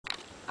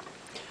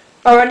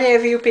Or any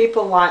of you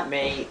people like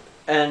me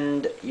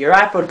and your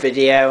iPod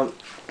video,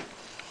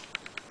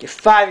 your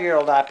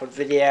 5-year-old iPod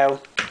video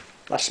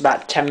lasts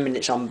about 10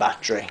 minutes on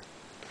battery,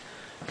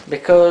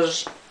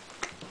 because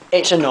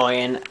it's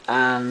annoying,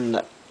 and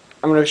I'm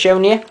going to be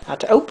showing you how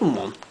to open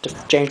one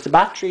to change the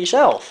battery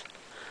yourself.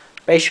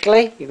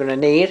 Basically, you're going to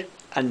need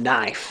a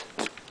knife.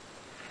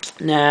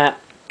 Now,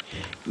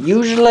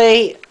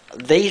 usually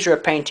these are a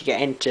pain to get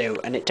into,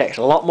 and it takes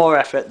a lot more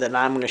effort than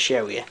I'm going to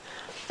show you.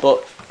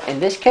 But in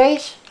this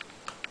case,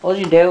 all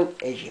you do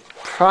is you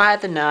pry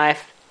the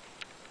knife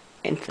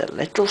into the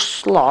little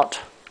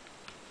slot,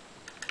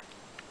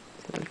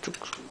 the little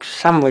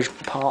sandwich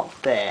part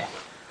there,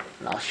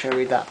 and I'll show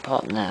you that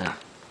part now.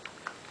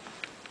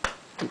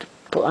 And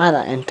put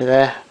that into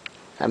there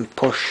and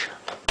push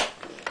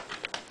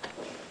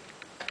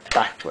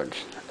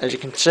backwards. As you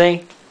can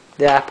see,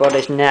 the iPod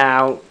is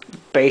now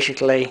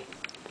basically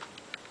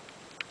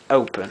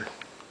open.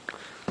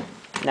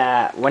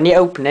 Now, when you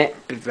open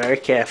it, be very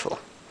careful.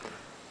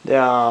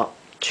 There are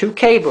 2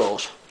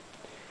 cables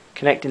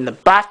connecting the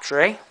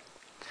battery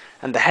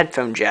and the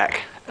headphone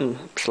jack and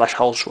 /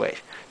 hold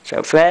switch.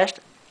 So first,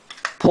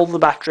 pull the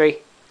battery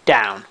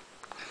down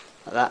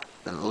like that,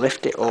 then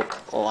lift it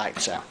up like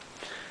so.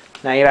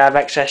 Now you have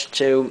access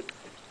to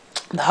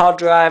the hard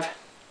drive,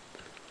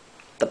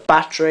 the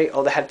battery,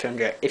 or the headphone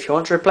jack. If you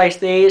want to replace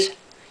these,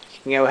 you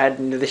can go ahead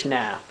and do this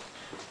now.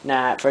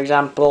 Now, for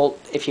example,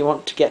 if you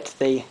want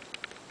to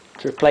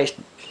replace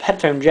the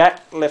headphone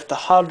jack, lift the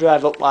hard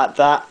drive up like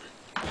that,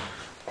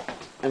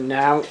 and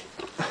now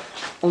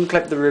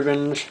unclip the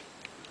ribbons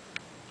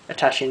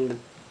attaching the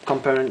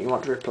component you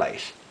want to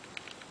replace.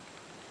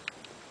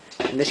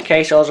 In this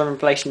case, all I'm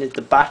replacing is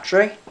the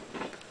battery.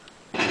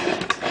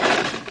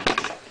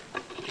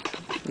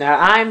 Now,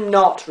 I'm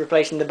not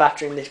replacing the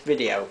battery in this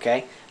video,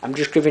 okay? I'm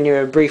just giving you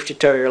a brief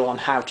tutorial on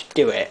how to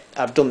do it.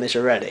 I've done this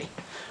already.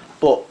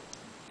 But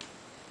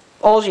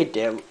all you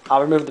do,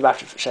 I'll remove the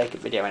battery for the sake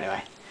of video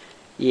anyway.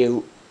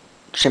 You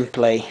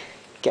simply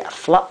get a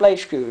flat blade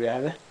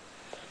screwdriver,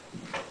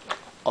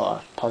 or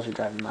a positive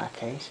drive in my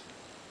case,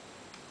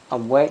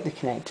 and work the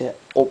connector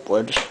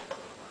upwards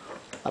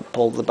and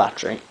pull the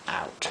battery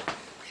out.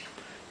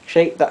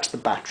 See, that's the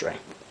battery.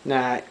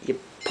 Now you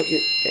get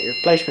your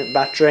replacement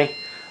battery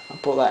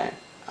and put that in.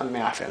 And my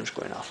iPhone's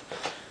going off.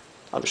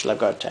 Obviously I've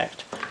got a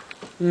text.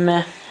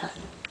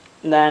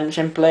 Then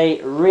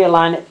simply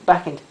realign it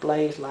back into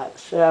place like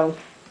so.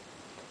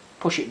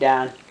 Push it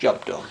down,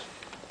 job done.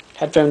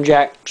 Headphone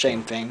jack,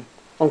 same thing.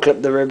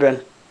 Unclip the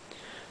ribbon,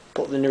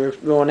 put the new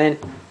one in,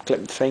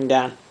 clip the thing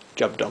down,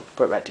 job done.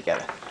 Put it back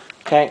together.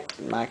 Okay,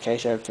 in my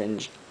case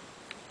everything's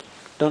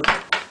done.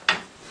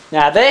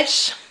 Now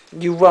this,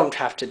 you won't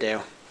have to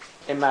do.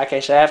 In my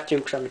case I have to,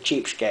 because I'm a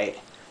cheapskate.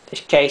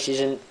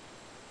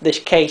 This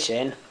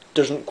casing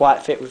doesn't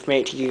quite fit with my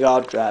 8GB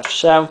hard drive,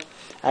 so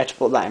I had to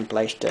put that in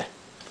place to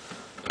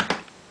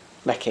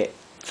make it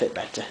fit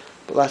better.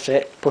 But that's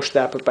it. Push the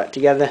iPod back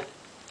together,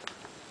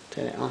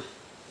 turn it on.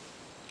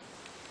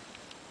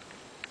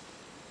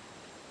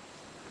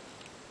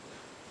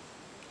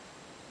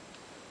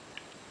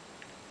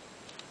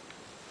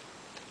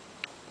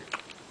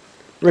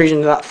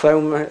 Reason that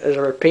foam, as I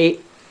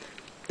repeat,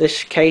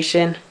 this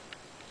casing,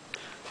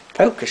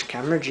 focus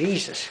camera,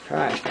 Jesus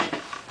Christ,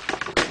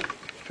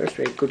 it's supposed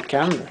to be a good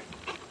camera,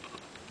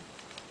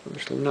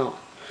 obviously not,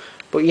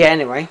 but yeah,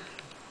 anyway,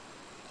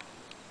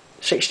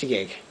 60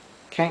 gig,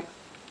 okay.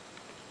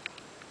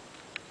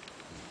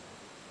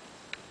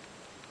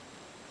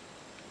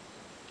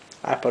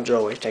 iPods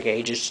always take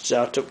ages to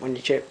start up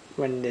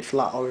when they're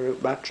flat or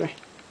root battery,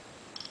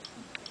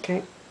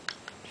 okay.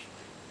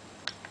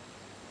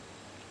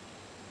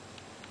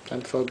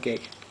 24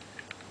 gig.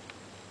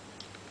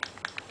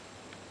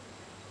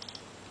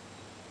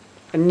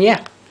 And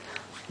yeah,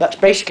 that's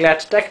basically how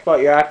to take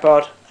apart your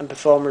iPod and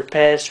perform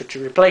repairs such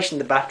as replacing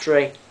the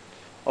battery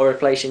or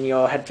replacing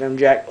your headphone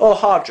jack or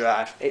hard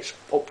drive. It's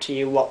up to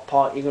you what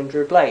part you're going to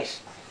replace.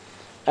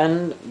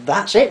 And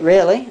that's it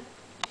really.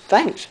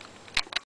 Thanks.